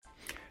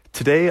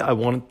Today, I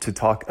wanted to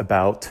talk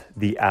about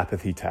the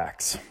apathy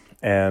tax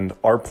and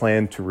our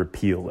plan to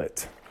repeal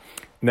it.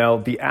 Now,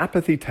 the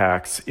apathy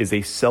tax is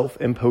a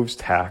self-imposed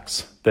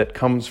tax that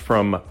comes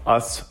from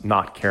us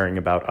not caring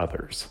about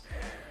others.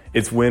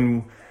 It's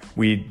when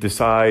we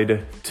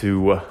decide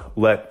to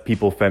let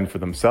people fend for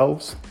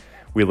themselves,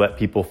 we let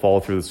people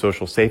fall through the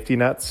social safety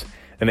nets,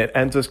 and it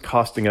ends up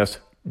costing us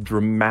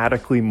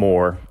dramatically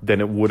more than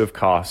it would have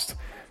cost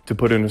to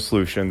put in a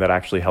solution that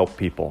actually helped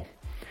people.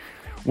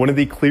 One of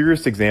the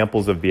clearest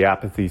examples of the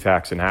apathy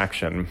tax in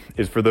action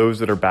is for those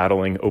that are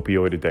battling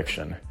opioid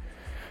addiction.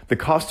 The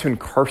cost to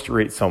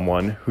incarcerate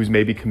someone who's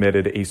maybe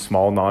committed a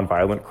small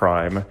nonviolent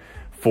crime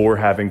for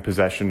having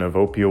possession of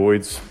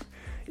opioids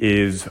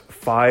is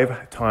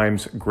 5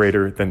 times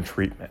greater than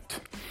treatment.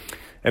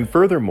 And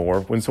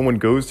furthermore, when someone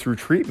goes through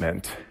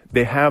treatment,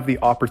 they have the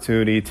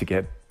opportunity to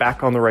get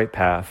back on the right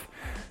path,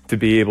 to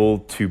be able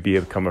to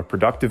become a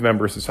productive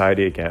member of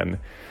society again.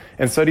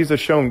 And studies have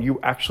shown you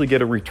actually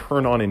get a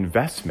return on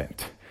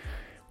investment.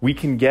 We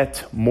can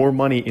get more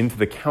money into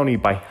the county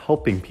by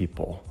helping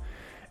people.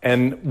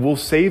 And we'll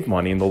save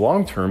money in the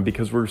long term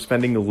because we're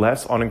spending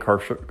less on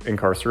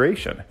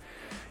incarceration.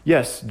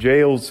 Yes,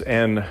 jails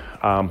and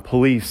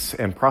police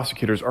and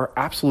prosecutors are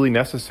absolutely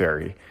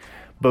necessary.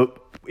 But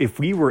if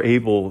we were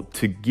able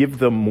to give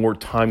them more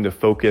time to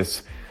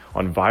focus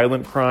on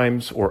violent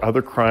crimes or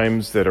other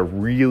crimes that are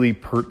really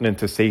pertinent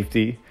to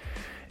safety,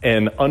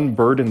 and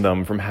unburden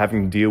them from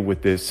having to deal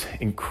with this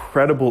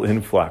incredible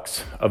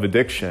influx of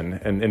addiction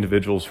and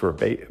individuals who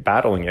are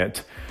battling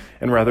it,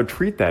 and rather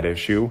treat that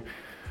issue,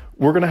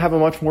 we're going to have a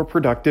much more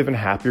productive and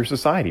happier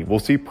society. We'll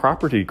see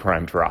property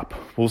crime drop.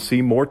 We'll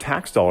see more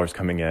tax dollars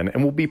coming in,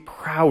 and we'll be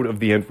proud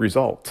of the end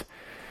result.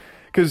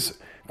 Because,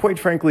 quite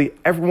frankly,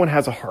 everyone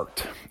has a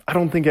heart. I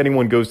don't think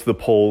anyone goes to the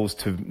polls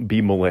to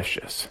be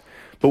malicious.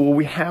 But what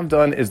we have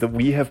done is that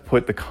we have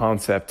put the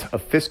concept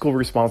of fiscal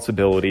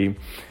responsibility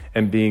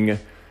and being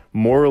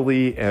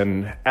morally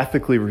and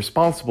ethically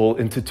responsible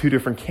into 2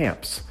 different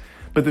camps.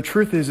 But the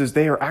truth is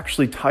they are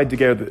actually tied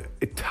together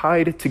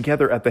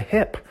at the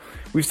hip.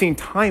 We've seen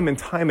time and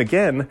time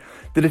again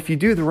that if you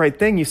do the right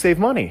thing, you save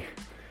money.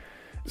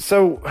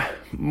 So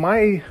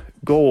my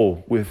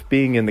goal with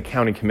being in the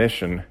county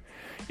commission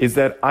is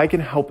that I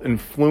can help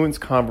influence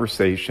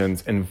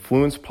conversations,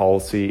 influence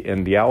policy,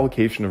 and the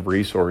allocation of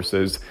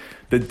resources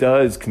that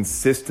does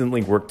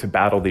consistently work to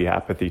battle the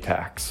apathy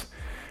tax.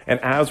 And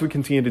as we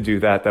continue to do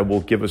that, that will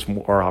give us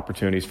more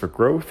opportunities for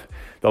growth.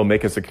 That'll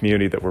make us a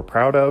community that we're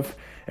proud of.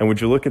 And would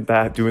you look at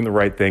that, doing the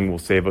right thing will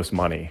save us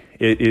money.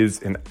 It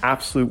is an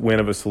absolute win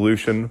of a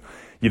solution.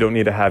 You don't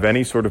need to have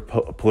any sort of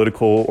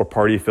political or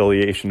party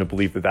affiliation to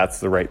believe that that's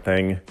the right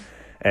thing.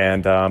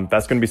 And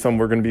that's going to be something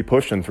we're going to be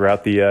pushing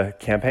throughout the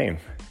campaign.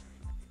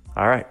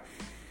 All right.